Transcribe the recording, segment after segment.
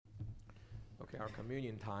Okay, our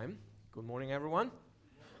communion time. Good morning, everyone.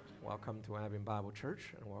 Welcome to Abbey Bible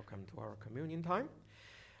Church, and welcome to our communion time.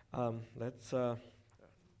 Let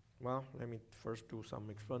me first do some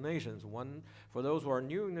explanations. One, for those who are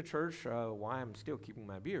new in the church, why I'm still keeping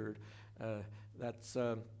my beard, that's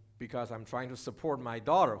because I'm trying to support my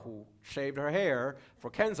daughter who shaved her hair for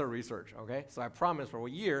cancer research, okay? So I promised for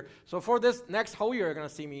a year. So for this next whole year, you're going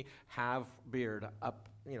to see me have beard up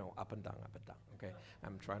and down, okay?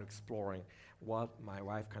 I'm trying to exploring what my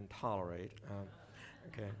wife can tolerate,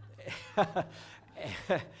 okay?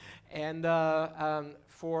 And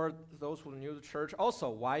for those who are new to the church,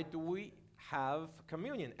 also, why do we have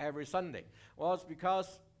communion every Sunday? Well, it's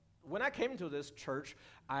because when I came to this church,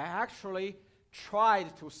 I actually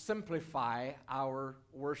tried to simplify our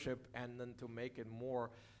worship and then to make it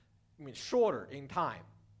shorter in time,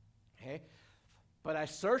 okay? But I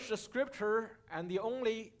searched the scripture, and the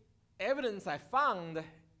only evidence I found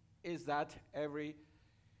is that every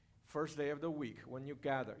first day of the week, when you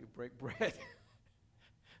gather, you break bread.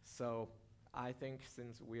 So I think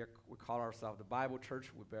since we call ourselves the Bible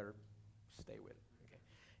church, we better stay with it. Okay?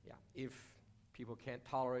 Yeah. If people can't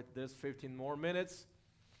tolerate this 15 more minutes,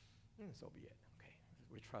 so be it. Okay.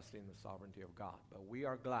 We trust in the sovereignty of God. But we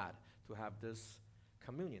are glad to have this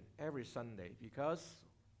communion every Sunday because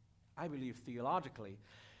I believe theologically,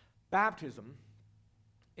 baptism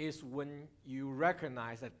is when you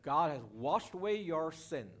recognize that God has washed away your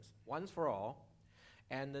sins once for all,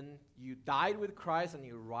 and then you died with Christ and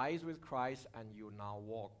you rise with Christ and you now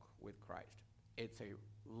walk with Christ. It's a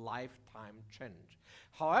lifetime change.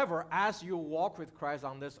 However, as you walk with Christ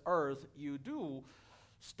on this earth, you do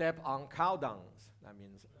step on cow dungs. That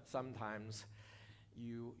means sometimes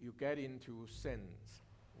you get into sins.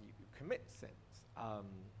 You commit sins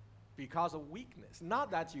because of weakness.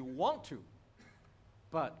 Not that you want to,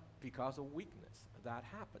 but because of weakness, that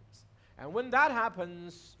happens. And when that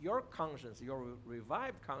happens, your conscience, your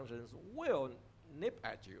revived conscience will nip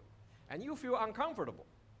at you, and you feel uncomfortable.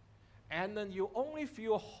 And then you only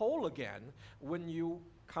feel whole again when you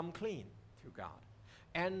come clean to God.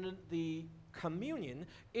 And the communion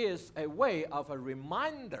is a way of a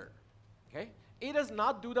reminder, okay? It does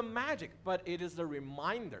not do the magic, but it is a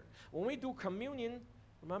reminder. When we do communion,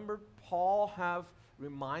 remember Paul have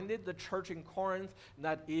reminded the church in Corinth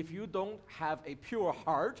that if you don't have a pure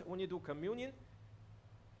heart when you do communion,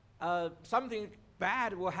 something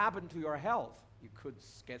bad will happen to your health. You could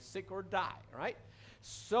get sick or die, right?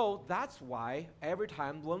 So that's why every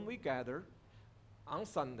time when we gather on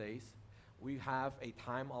Sundays, we have a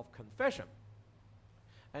time of confession.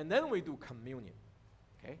 And then we do communion,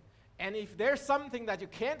 okay? And if there's something that you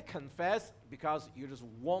can't confess because you just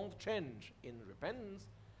won't change in repentance,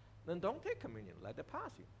 then don't take communion. Let it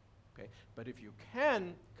pass you. Okay? But if you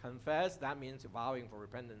can confess, that means vowing for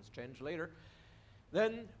repentance, change later,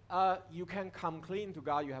 then you can come clean to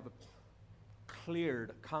God. You have a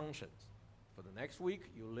cleared conscience. For the next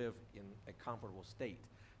week, you live in a comfortable state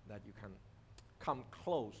that you can come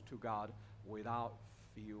close to God without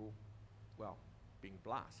being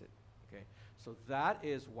blasted. Okay? So that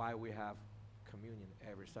is why we have communion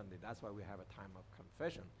every Sunday. That's why we have a time of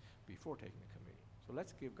confession before taking the communion. So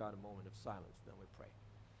let's give God a moment of silence, then we pray.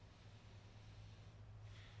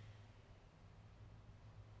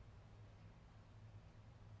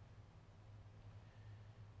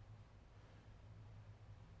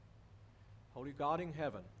 Holy God in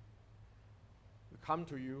heaven, we come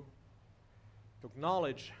to you to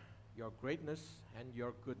acknowledge your greatness and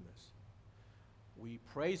your goodness. We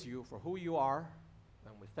praise you for who you are,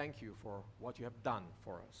 and we thank you for what you have done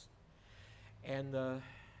for us. And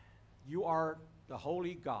you are the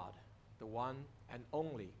holy God, the one and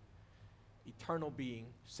only eternal being,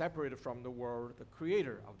 separated from the world, the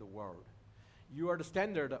creator of the world. You are the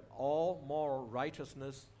standard of all moral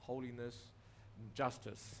righteousness, holiness, and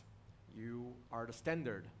justice. You are the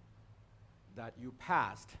standard that you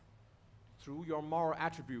passed through your moral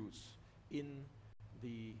attributes in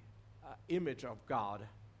the image of God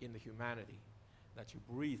in the humanity that you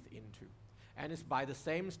breathe into. And it's by the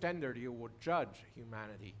same standard you will judge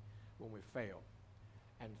humanity when we fail.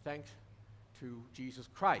 And thanks to Jesus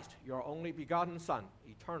Christ, your only begotten Son,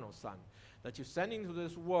 eternal Son, that you sent into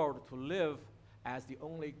this world to live as the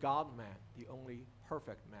only God-man, the only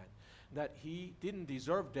perfect man, that he didn't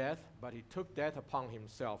deserve death, but he took death upon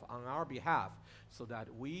himself on our behalf, so that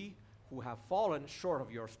we who have fallen short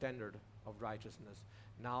of your standard of righteousness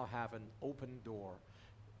now have an open door,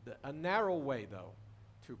 a narrow way, though,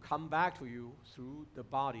 to come back to you through the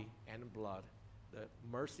body and blood, the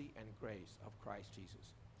mercy and grace of Christ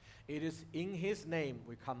Jesus. It is in his name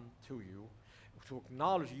we come to you, to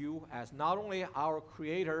acknowledge you as not only our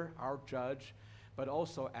Creator, our Judge, but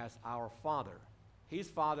also as our Father. His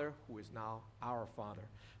Father, who is now our Father.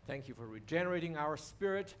 Thank you for regenerating our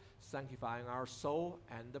spirit, sanctifying our soul,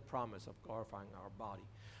 and the promise of glorifying our body.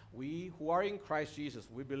 We who are in Christ Jesus,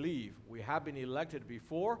 we believe we have been elected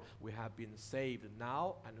before, we have been saved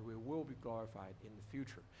now, and we will be glorified in the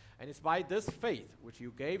future. And it's by this faith which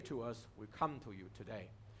you gave to us, we come to you today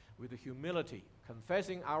with humility,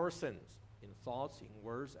 confessing our sins in thoughts, in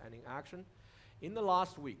words, and in action in the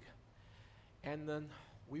last week. And then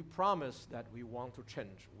we promise that we want to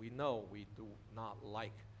change. We know we do not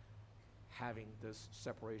like having this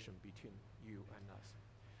separation between you and us.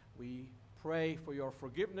 We pray for your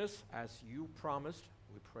forgiveness as you promised.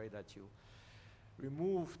 We pray that you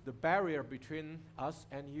remove the barrier between us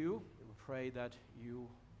and you. We pray that you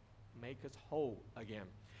make us whole again.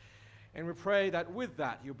 And we pray that with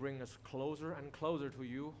that you bring us closer and closer to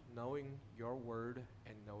you, knowing your word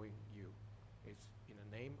and knowing you. It's in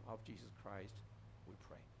the name of Jesus Christ we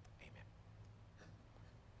pray. Amen.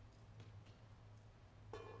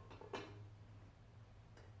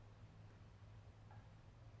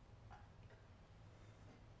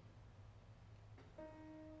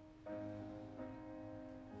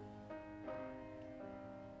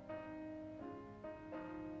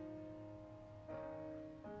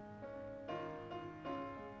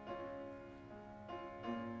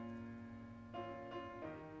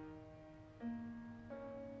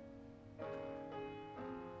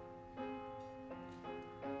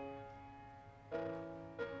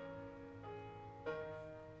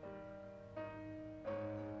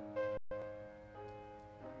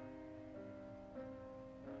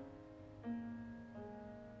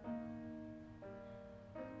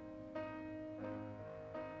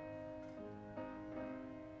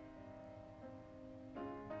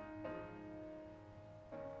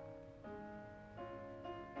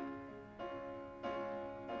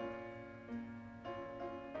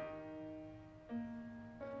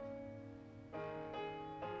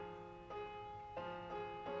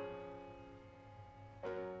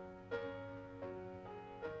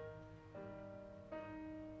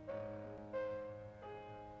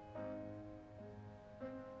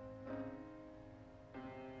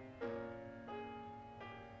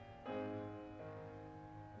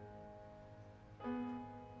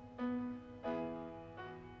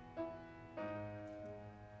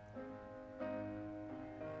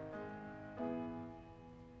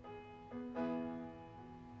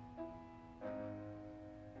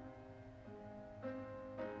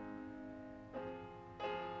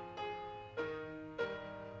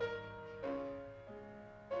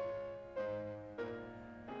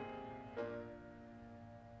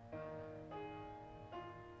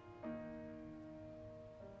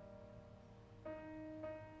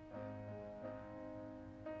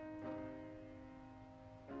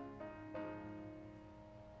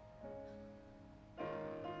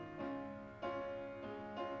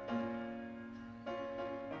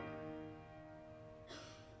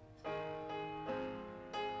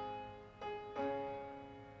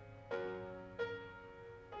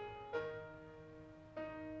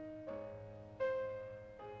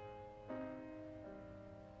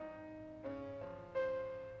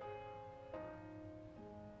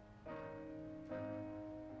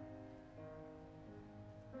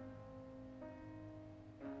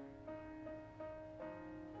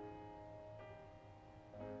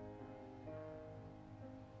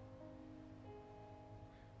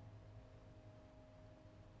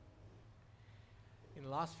 In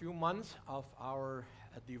the last few months of our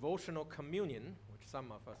devotional communion, which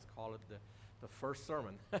some of us call it the first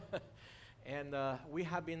sermon, and we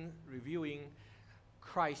have been reviewing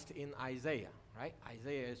Christ in Isaiah, right?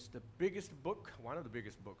 Isaiah is the biggest book, one of the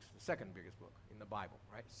biggest books, the second biggest book in the Bible,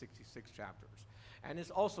 right? 66 chapters. And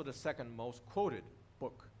it's also the second most quoted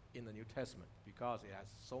book in the New Testament because it has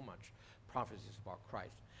so much prophecies about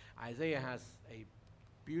Christ. Isaiah has a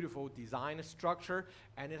beautiful design structure,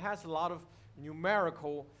 and it has a lot of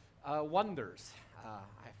numerical wonders.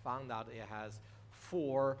 I found out it has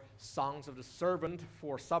 4 songs of the servant,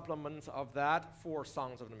 4 supplements of that, 4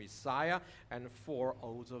 songs of the Messiah, and 4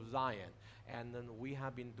 odes of Zion. And then we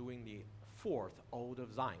have been doing the 4th ode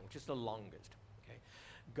of Zion, which is the longest. Okay?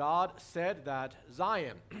 God said that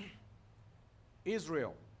Zion,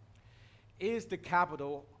 Israel, was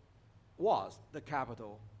the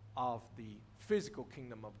capital of the physical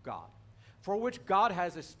kingdom of God, for which God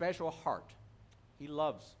has a special heart. He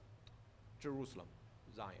loves Jerusalem,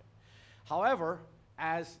 Zion. However,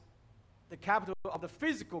 as the capital of the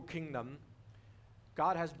physical kingdom,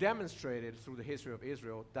 God has demonstrated through the history of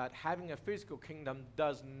Israel that having a physical kingdom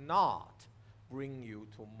does not bring you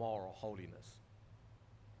to moral holiness.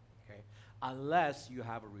 Okay? Unless you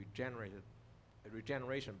have a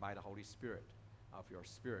regeneration by the Holy Spirit of your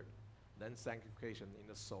spirit, then sanctification in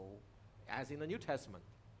the soul, as in the New Testament,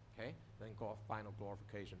 okay? Then final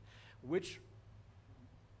glorification, which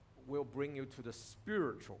will bring you to the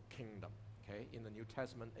spiritual kingdom, okay? In the New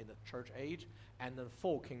Testament, in the church age, and the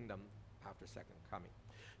full kingdom after second coming.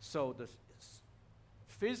 So the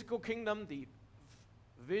physical kingdom, the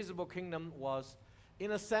visible kingdom was,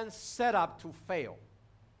 in a sense, set up to fail.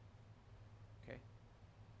 Okay?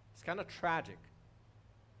 It's kind of tragic,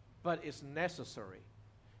 but it's necessary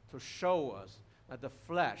to show us that the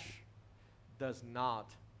flesh does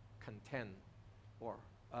not contend or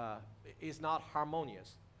is not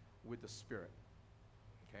harmonious with the spirit.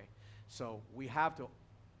 Okay? So we have to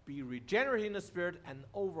be regenerated in the spirit and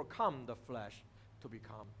overcome the flesh to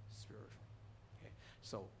become spiritual. Okay?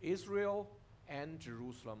 So Israel and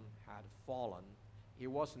Jerusalem had fallen. It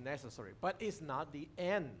was necessary, but it's not the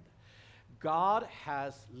end. God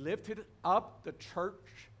has lifted up the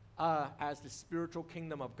church as the spiritual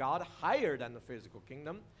kingdom of God, higher than the physical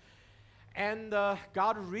kingdom. And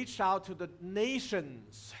God reached out to the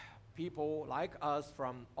nations, people like us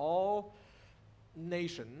from all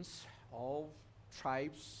nations, all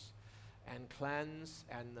tribes and clans,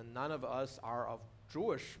 and none of us are of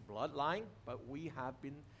Jewish bloodline, but we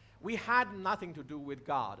had nothing to do with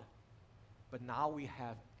God, but now we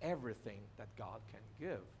have everything that God can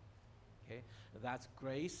give. Okay? That's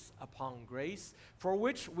grace upon grace, for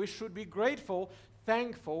which we should be grateful,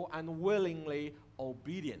 thankful, and willingly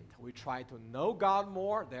obedient. We try to know God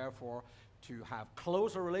more, therefore to have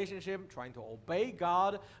closer relationship, trying to obey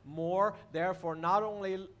God more, therefore not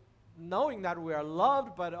only knowing that we are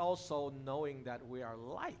loved, but also knowing that we are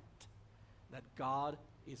liked, that God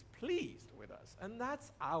is pleased with us. And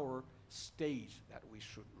that's our stage that we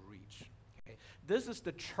should reach. Okay? This is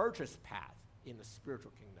the church's path in the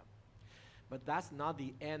spiritual kingdom. But that's not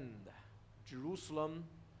the end. Jerusalem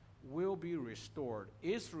will be restored.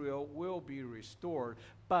 Israel will be restored,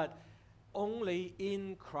 but only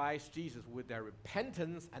in Christ Jesus, with their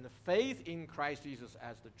repentance and faith in Christ Jesus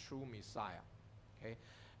as the true Messiah. Okay?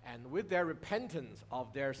 And with their repentance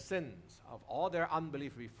of their sins, of all their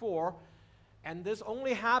unbelief before, and this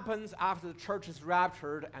only happens after the church is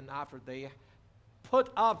raptured and after they put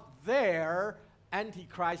up their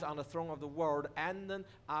Antichrist on the throne of the world, and then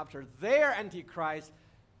after their Antichrist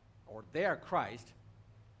or their Christ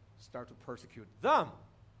start to persecute them,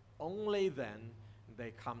 only then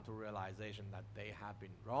they come to realization that they have been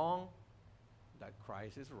wrong, that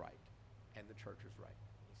Christ is right, and the church is right.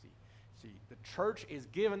 You see, the church is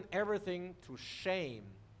given everything to shame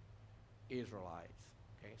Israelites,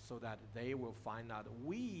 okay, so that they will find out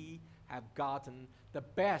we have gotten the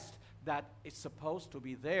best that is supposed to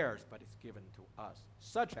be theirs, but it's given to us,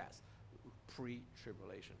 such as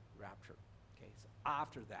pre-tribulation rapture. Okay, so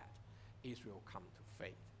after that, Israel come to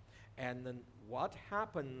faith. And then what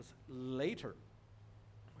happens later?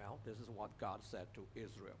 Well, this is what God said to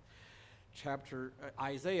Israel.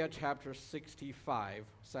 Isaiah chapter 65,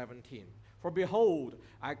 17. For behold,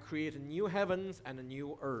 I create new heavens and a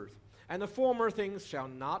new earth, and the former things shall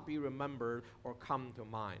not be remembered or come to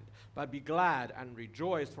mind, but be glad and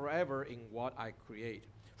rejoice forever in what I create.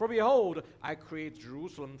 For behold, I create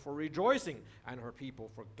Jerusalem for rejoicing, and her people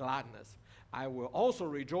for gladness. I will also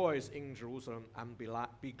rejoice in Jerusalem and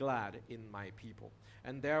be glad in my people.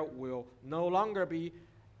 And there will no longer be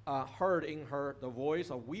heard in her the voice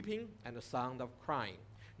of weeping and the sound of crying.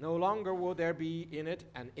 No longer will there be in it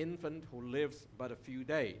an infant who lives but a few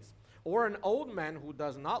days, or an old man who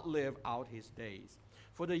does not live out his days.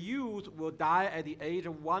 For the youth will die at the age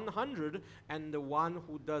of 100, and the one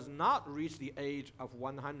who does not reach the age of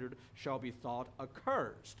 100 shall be thought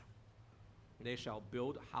accursed. They shall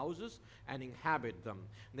build houses and inhabit them.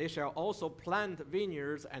 They shall also plant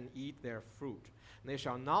vineyards and eat their fruit. They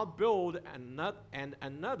shall not build and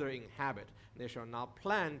another inhabit. They shall not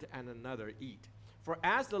plant and another eat. For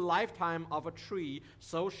as the lifetime of a tree,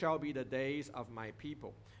 so shall be the days of my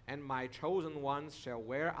people, and my chosen ones shall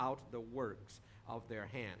wear out the works of their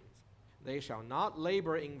hands. They shall not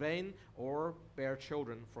labor in vain or bear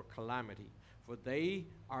children for calamity, for they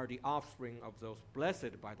are the offspring of those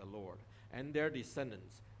blessed by the Lord, and their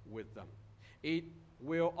descendants with them. It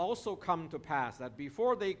will also come to pass that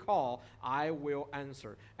before they call, I will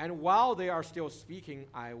answer, and while they are still speaking,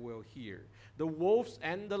 I will hear. The wolves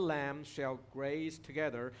and the lambs shall graze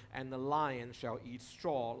together, and the lion shall eat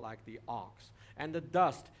straw like the ox. And the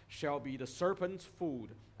dust shall be the serpent's food,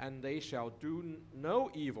 and they shall do no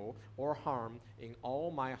evil or harm in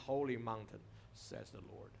all my holy mountain, says the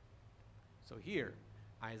Lord. So here,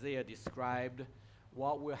 Isaiah described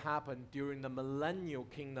what will happen during the millennial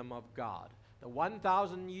kingdom of God, the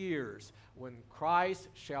 1,000 years when Christ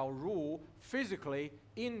shall rule physically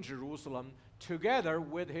in Jerusalem together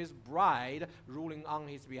with his bride ruling on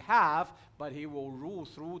his behalf, but he will rule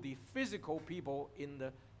through the physical people in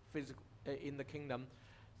the kingdom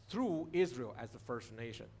through Israel as the first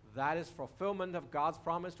nation. That is fulfillment of God's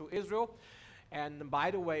promise to Israel. And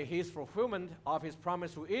by the way, his fulfillment of his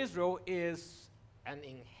promise to Israel is an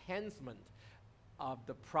enhancement of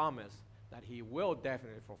the promise that he will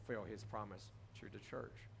definitely fulfill his promise to the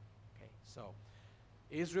church. Okay, so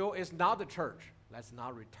Israel is not the church. Let's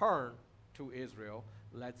not return to Israel.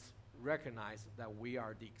 Let's recognize that we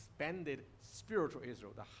are the expanded spiritual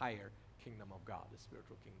Israel, the higher kingdom of God, the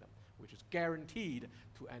spiritual kingdom, which is guaranteed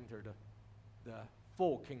to enter the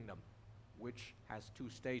full kingdom, which has two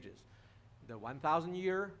stages. The 1,000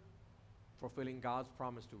 year, fulfilling God's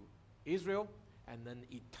promise to Israel, and then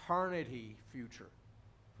eternity future,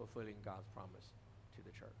 fulfilling God's promise to the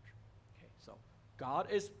church. Okay, so God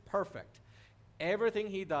is perfect. Everything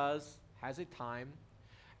he does has a time,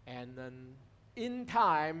 and then in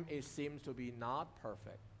time it seems to be not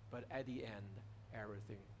perfect, but at the end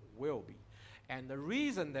everything will be. And the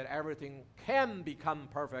reason that everything can become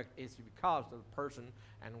perfect is because of the person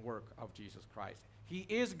and work of Jesus Christ. He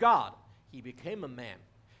is God. He became a man.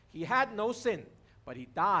 He had no sin, but he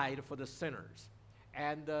died for the sinners.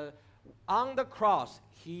 And on the cross,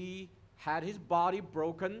 he had his body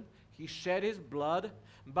broken. He shed his blood.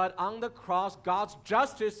 But on the cross, God's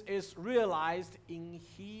justice is realized in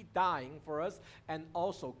he dying for us. And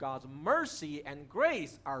also God's mercy and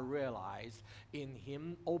grace are realized in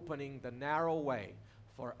him opening the narrow way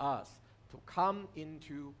for us to come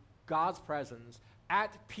into God's presence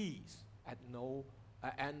at peace, at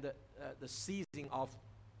the ceasing of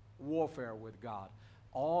warfare with God,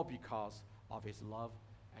 all because of his love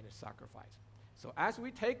and his sacrifice. So as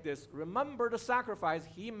we take this, remember the sacrifice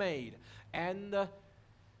he made and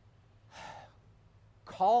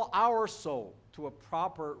call our soul to a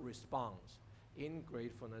proper response in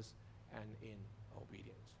gratefulness and in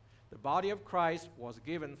obedience. The body of Christ was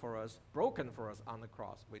given for us, broken for us on the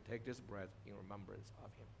cross. We take this bread in remembrance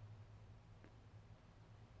of him.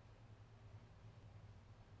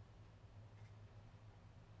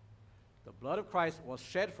 The blood of Christ was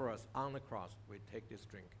shed for us on the cross. We take this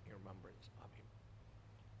drink in remembrance of him.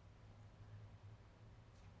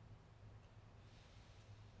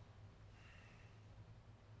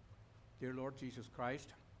 Dear Lord Jesus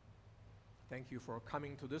Christ, thank you for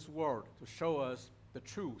coming to this world to show us the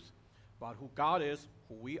truth about who God is,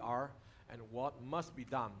 who we are, and what must be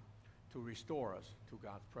done to restore us to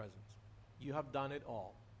God's presence. You have done it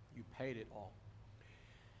all. You paid it all.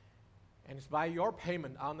 And it's by your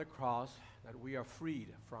payment on the cross that we are freed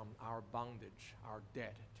from our bondage, our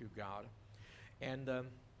debt to God. And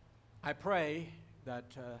I pray that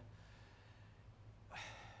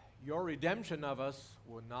your redemption of us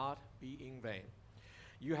will not be in vain.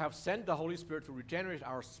 You have sent the Holy Spirit to regenerate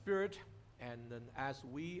our spirit, and then as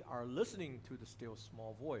we are listening to the still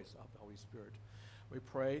small voice of the Holy Spirit, we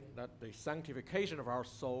pray that the sanctification of our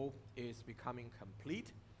soul is becoming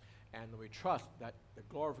complete, and we trust that the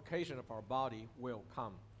glorification of our body will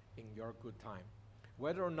come in your good time.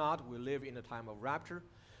 Whether or not we live in a time of rapture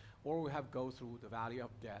or we have go through the valley of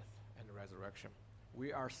death and resurrection,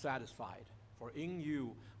 we are satisfied. For in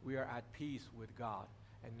you we are at peace with God,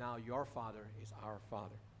 and now your Father is our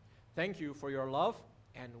Father. Thank you for your love,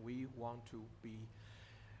 and we want to be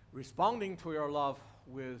responding to your love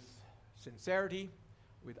with sincerity,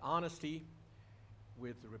 with honesty,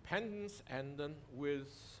 with repentance, and then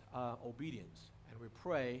with obedience. And we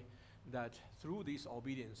pray that through this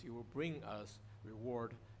obedience you will bring us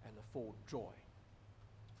reward and the full joy.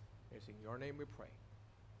 It's in your name we pray.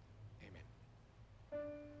 Amen.